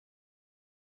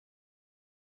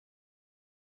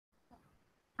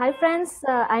Hi friends,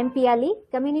 I'm Piali,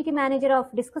 Community Manager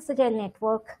of DiscussAgile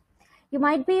Network. You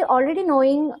might be already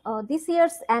knowing this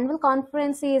year's annual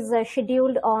conference is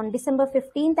scheduled on December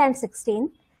 15th and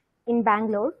 16th in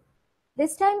Bangalore.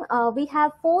 This time we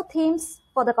have 4 themes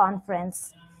for the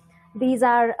conference. These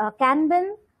are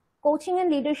Kanban, Coaching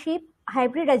and Leadership,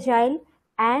 Hybrid Agile,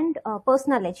 and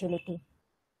Personal Agility.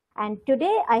 And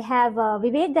today I have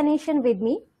Vivek Ganesan with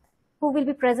me, who will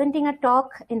be presenting a talk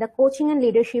in the Coaching and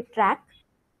Leadership track.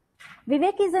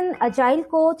 Vivek is an Agile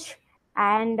coach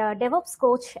and DevOps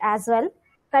coach as well,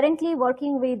 currently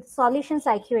working with Solutions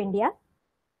IQ India.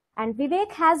 And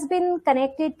Vivek has been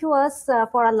connected to us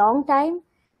for a long time.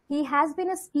 He has been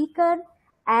a speaker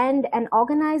and an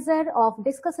organizer of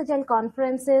DiscussAgile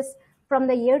conferences from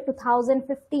the year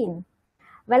 2015.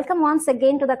 Welcome once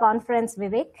again to the conference,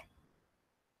 Vivek.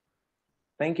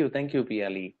 Thank you,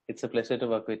 Piali. It's a pleasure to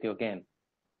work with you again.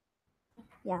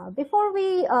 Yeah, before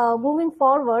we moving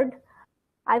forward,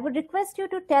 I would request you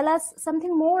to tell us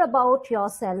something more about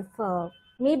yourself.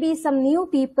 Maybe some new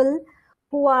people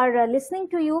who are listening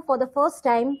to you for the first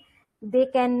time, they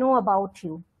can know about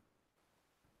you.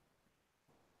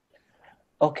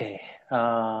 Okay,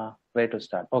 where to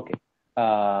start? Okay,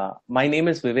 my name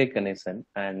is Vivek Ganesan,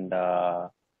 and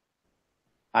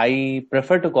I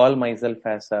prefer to call myself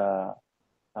as a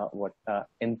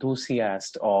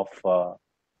enthusiast of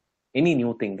any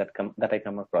new thing that I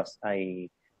come across. I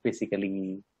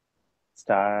basically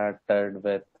started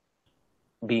with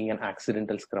being an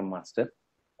accidental Scrum Master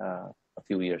a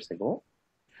few years ago.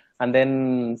 And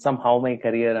then somehow my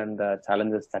career and the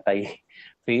challenges that I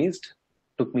faced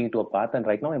took me to a path. And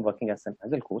right now I'm working as an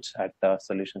Agile coach at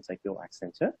Solutions IQ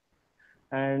Accenture.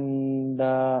 And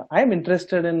I am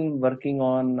interested in working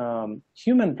on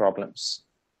human problems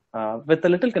with a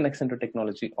little connection to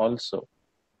technology also.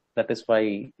 That is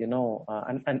why,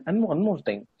 and one more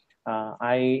thing.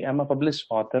 I am a published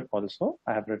author also.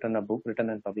 I have written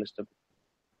and published a book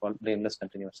called Blameless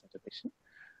Continuous Integration.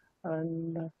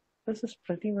 And this is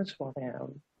pretty much what I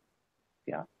am.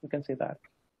 Yeah, you can say that.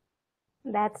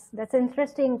 That's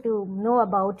interesting to know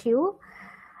about you.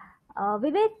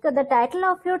 Vivek, the title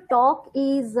of your talk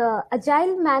is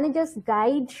Agile Manager's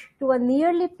Guide to a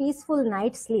Nearly Peaceful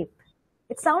Night's Sleep.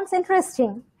 It sounds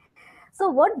interesting. So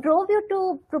what drove you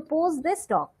to propose this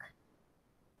talk?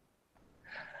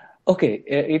 Okay,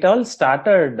 it all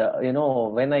started,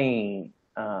 when I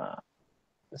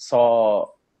saw,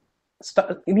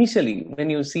 initially, when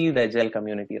you see the Agile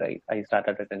community, right, I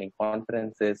started attending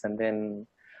conferences, and then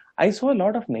I saw a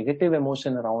lot of negative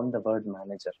emotion around the word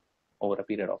manager over a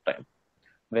period of time,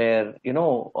 where,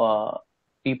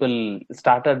 people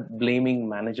started blaming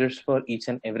managers for each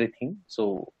and everything.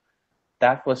 So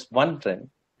that was one trend.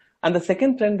 And the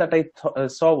second trend that I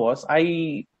saw was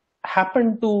I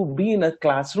happened to be in a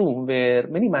classroom where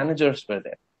many managers were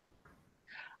there.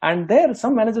 And there,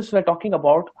 some managers were talking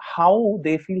about how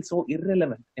they feel so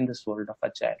irrelevant in this world of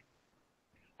Agile.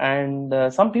 And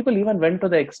some people even went to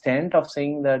the extent of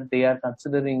saying that they are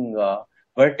considering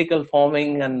vertical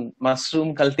farming and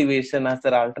mushroom cultivation as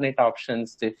their alternate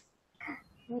options if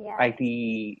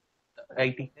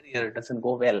IT career doesn't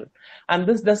go well. And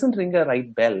this doesn't ring a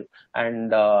right bell.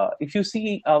 And if you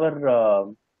see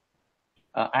our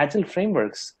Agile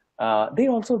frameworks, they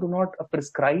also do not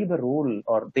prescribe a role,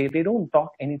 or they don't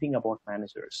talk anything about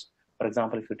managers. For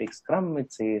example, if you take Scrum,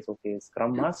 it says, okay,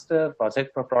 Scrum Master,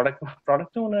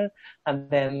 product owner, and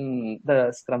then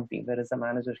the Scrum team. There is a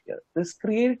manager here. This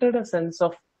created a sense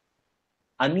of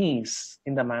unease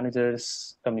in the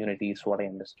managers' community, is what I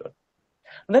understood.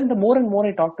 And then the more and more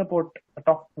I talked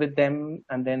with them,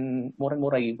 and then more and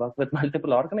more I worked with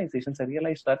multiple organizations, I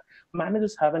realized that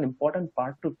managers have an important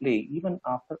part to play even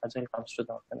after Agile comes to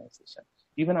the organization.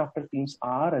 Even after teams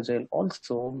are Agile,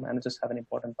 also managers have an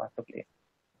important part to play.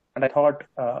 And I thought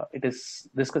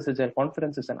DiscussAgile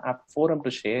conference is an apt forum to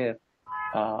share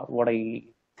what I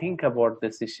think about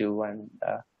this issue, and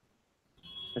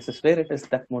this is where it is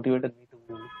that motivated me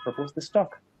to propose this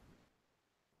talk.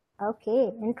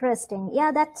 Okay, interesting.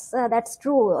 Yeah, that's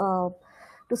true.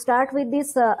 To start with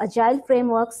these Agile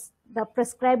frameworks, the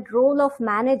prescribed role of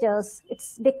managers,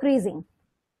 it's decreasing.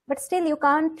 But still, you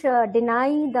can't deny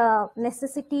the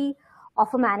necessity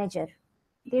of a manager.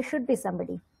 There should be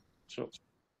somebody. True.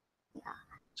 Yeah.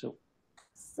 True.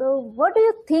 So what do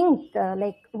you think?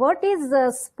 What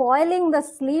is spoiling the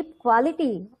sleep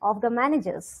quality of the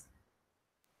managers?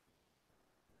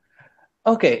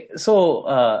 Okay, so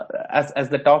as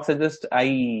the talk suggests,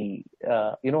 I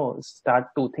start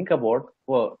to think about,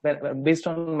 based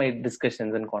on my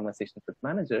discussions and conversations with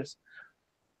managers.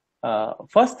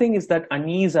 First thing is that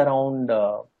unease around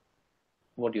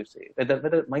what do you say,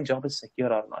 whether my job is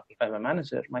secure or not. If I'm a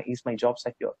manager, is my job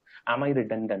secure? Am I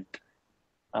redundant?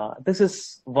 This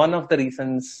is one of the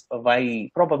reasons why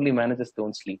probably managers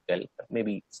don't sleep well.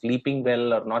 Maybe sleeping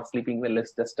well or not sleeping well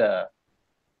is just a,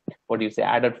 what do you say,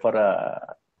 added for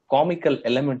a comical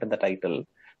element in the title.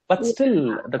 But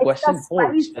still, the question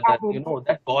holds whether,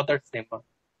 that bothers them.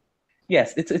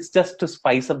 Yes, it's just to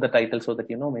spice up the title so that,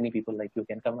 many people like you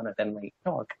can come and attend my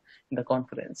talk in the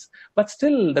conference. But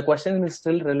still, the question is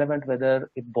still relevant whether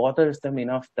it bothers them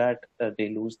enough that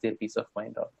they lose their peace of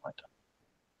mind or not.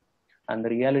 And the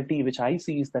reality which I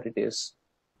see is that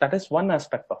that is one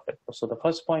aspect of it. So the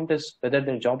first point is whether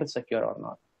their job is secure or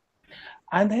not.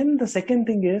 And then the second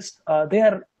thing is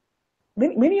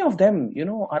many of them,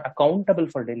 are accountable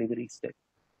for delivery still.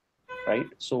 Right.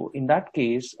 So in that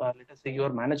case, let us say you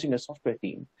are managing a software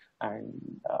team, and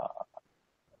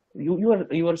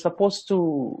you are supposed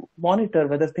to monitor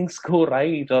whether things go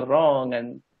right or wrong,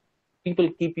 and people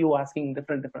keep you asking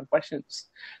different questions.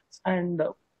 And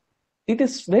it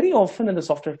is very often in the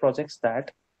software projects that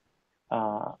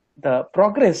the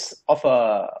progress of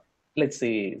let's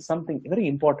say something very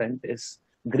important is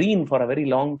green for a very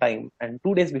long time, and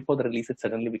 2 days before the release, it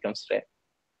suddenly becomes red.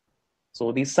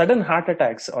 So these sudden heart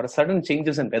attacks or sudden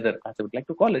changes in weather, as I would like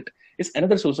to call it, is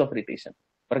another source of irritation.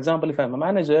 For example, if I'm a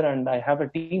manager and I have a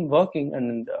team working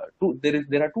and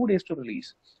there are 2 days to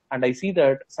release, and I see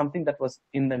that something that was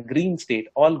in the green state,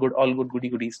 all good,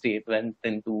 goody state, went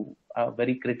into a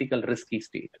very critical, risky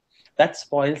state, that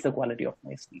spoils the quality of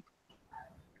my sleep.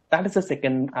 That is the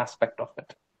second aspect of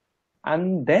it.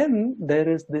 And then there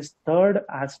is this third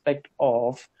aspect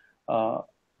of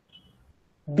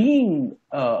being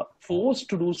forced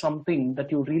to do something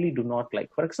that you really do not like.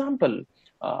 For example,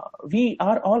 we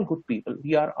are all good people.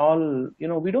 We are all,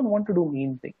 we don't want to do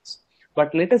mean things.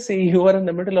 But let us say you are in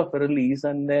the middle of a release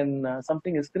and then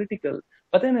something is critical,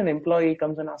 but then an employee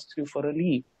comes and asks you for a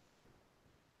leave,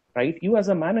 right? You as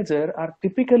a manager are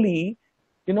typically,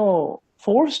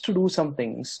 forced to do some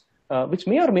things which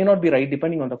may or may not be right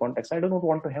depending on the context. I don't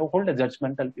want to hold a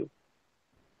judgmental view.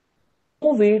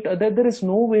 There is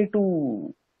no way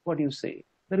to,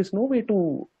 there is no way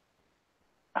to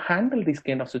handle these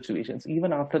kind of situations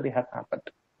even after they have happened.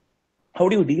 How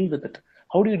do you deal with it?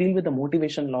 How do you deal with the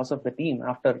motivation loss of the team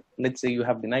after, let's say, you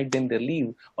have denied them their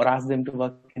leave or asked them to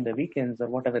work in the weekends or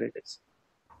whatever it is,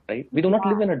 right? We do not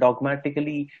live in we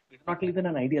do not live in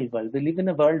an ideal world. We live in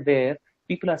a world where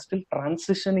people are still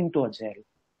transitioning to Agile.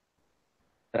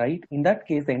 Right? In that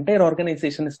case, the entire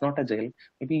organization is not Agile.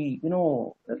 Maybe, a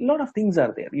lot of things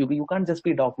are there. You can't just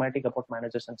be dogmatic about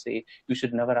managers and say you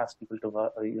should never ask people to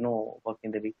work, work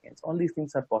in the weekends. All these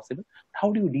things are possible.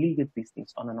 How do you deal with these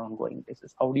things on an ongoing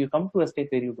basis? How do you come to a state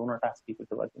where you do not ask people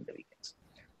to work in the weekends?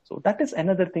 So that is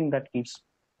another thing that keeps,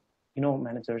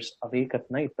 managers awake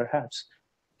at night, perhaps,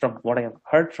 from what I have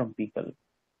heard from people.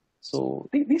 So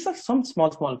these are some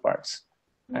small parts.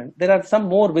 And there are some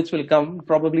more which will come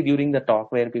probably during the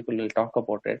talk where people will talk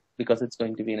about it because it's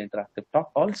going to be an interactive talk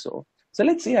also. So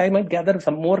let's see, I might gather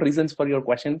some more reasons for your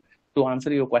question to answer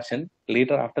your question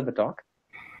later after the talk.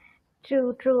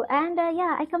 True. And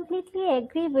I completely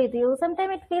agree with you.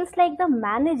 Sometimes it feels like the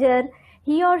manager,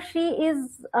 he or she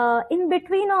is in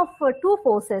between of two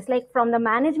forces. Like from the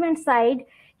management side,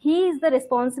 he is the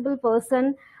responsible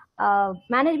person.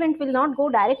 Management will not go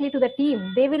directly to the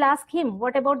team. They will ask him,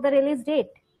 what about the release date?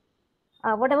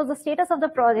 What was the status of the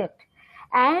project?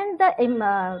 And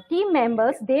the team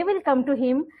members, they will come to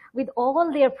him with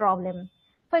all their problems.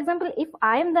 For example, if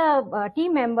I am the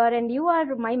team member and you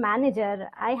are my manager,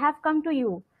 I have come to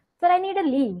you. Sir, I need a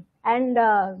leave. And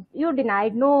you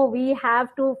denied, no, we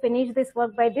have to finish this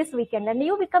work by this weekend. And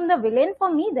you become the villain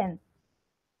for me then.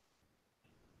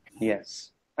 Yes.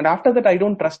 And after that, I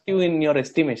don't trust you in your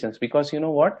estimations because you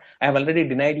know what? I have already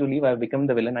denied you leave. I have become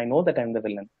the villain. I know that I'm the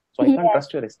villain. So I can't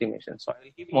trust your estimations. So I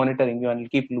will keep monitoring you and will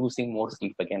keep losing more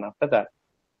sleep again after that.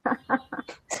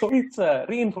 So it's a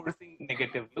reinforcing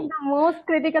negative loop. The most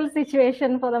critical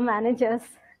situation for the managers.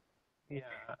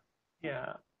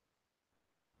 Yeah.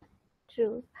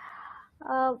 True.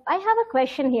 I have a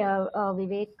question here,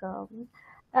 Vivek.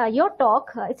 Your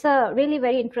talk, it's a really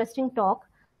very interesting talk.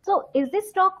 So is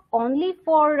this talk only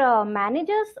for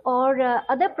managers or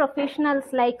other professionals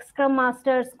like Scrum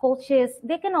Masters, coaches,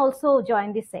 they can also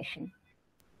join this session?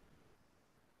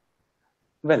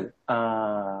 Well,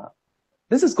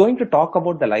 this is going to talk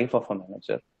about the life of a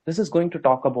manager. This is going to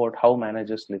talk about how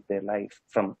managers live their life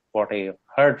from what I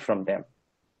heard from them,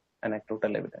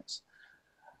 anecdotal evidence.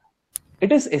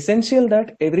 It is essential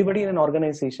that everybody in an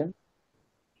organization,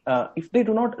 if they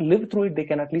do not live through it, they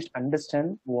can at least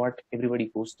understand what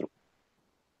everybody goes through,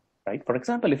 right? For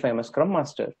example, if I'm a Scrum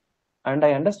Master and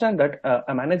I understand that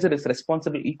a manager is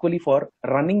responsible equally for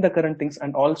running the current things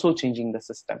and also changing the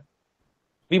system,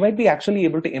 we might be actually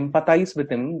able to empathize with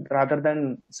him rather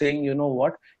than saying, you know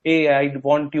what, hey, I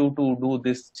want you to do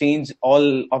this, change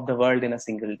all of the world in a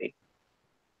single day.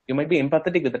 You might be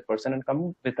empathetic with that person and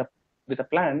come with a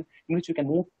plan in which you can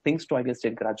move things to ideal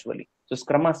state gradually. So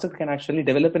Scrum Master can actually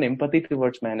develop an empathy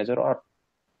towards manager, or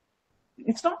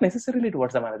it's not necessarily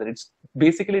towards the manager, it's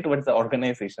basically towards the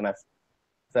organization as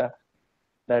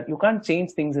that you can't change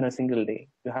things in a single day.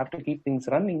 You have to keep things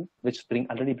running, which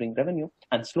already bring revenue,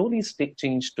 and slowly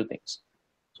change to things.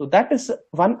 So that is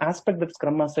one aspect that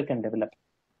Scrum Master can develop,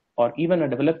 or even a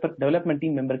development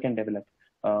team member can develop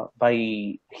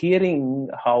by hearing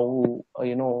how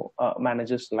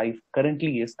managers' life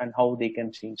currently is and how they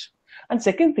can change. And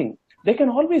second thing, they can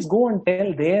always go and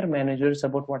tell their managers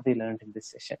about what they learned in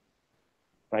this session.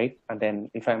 Right? And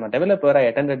then if I'm a developer, I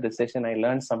attended this session, I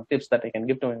learned some tips that I can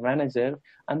give to my manager,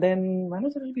 and then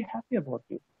manager will be happy about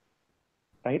you.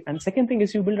 Right? And second thing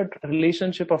is you build a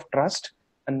relationship of trust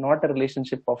and not a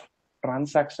relationship of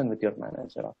transaction with your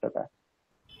manager after that.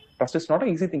 Trust is not an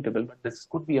easy thing to build, but this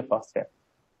could be a first step.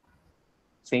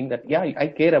 Saying that, yeah, I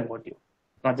care about you.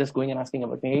 Not just going and asking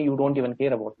about me, hey, you don't even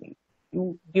care about me.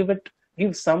 You give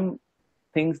some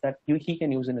things that he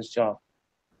can use in his job.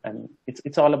 And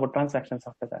it's all about transactions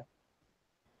after that.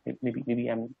 Maybe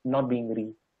I'm not being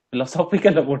very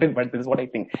philosophical about it, but this is what I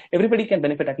think. Everybody can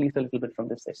benefit at least a little bit from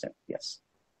this session. Yes.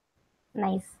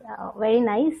 Nice. Very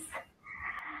nice.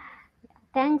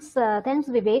 Thanks,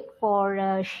 Vivek,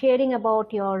 for sharing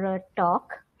about your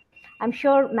talk. I'm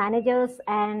sure managers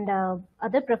and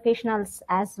other professionals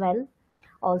as well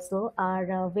also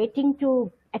are waiting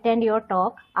to attend your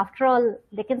talk. After all,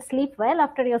 they can sleep well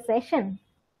after your session.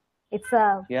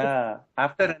 After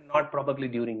and not probably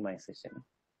during my session.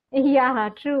 Yeah,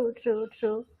 true.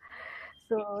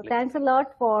 So thanks a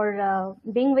lot for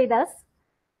being with us.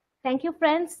 Thank you,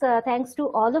 friends. Thanks to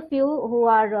all of you who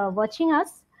are watching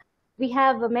us. We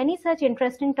have many such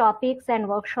interesting topics and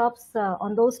workshops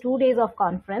on those 2 days of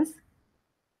conference.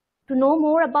 To know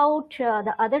more about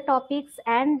the other topics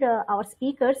and our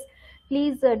speakers,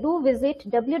 please do visit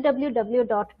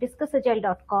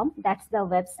www.DiscussAgile.com. That's the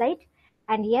website.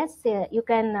 And yes, you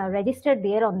can register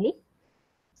there only.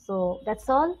 So that's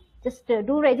all. Just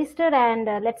do register and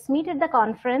let's meet at the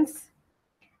conference.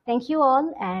 Thank you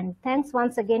all, and thanks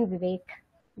once again, Vivek.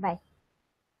 Bye.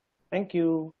 Thank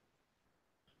you.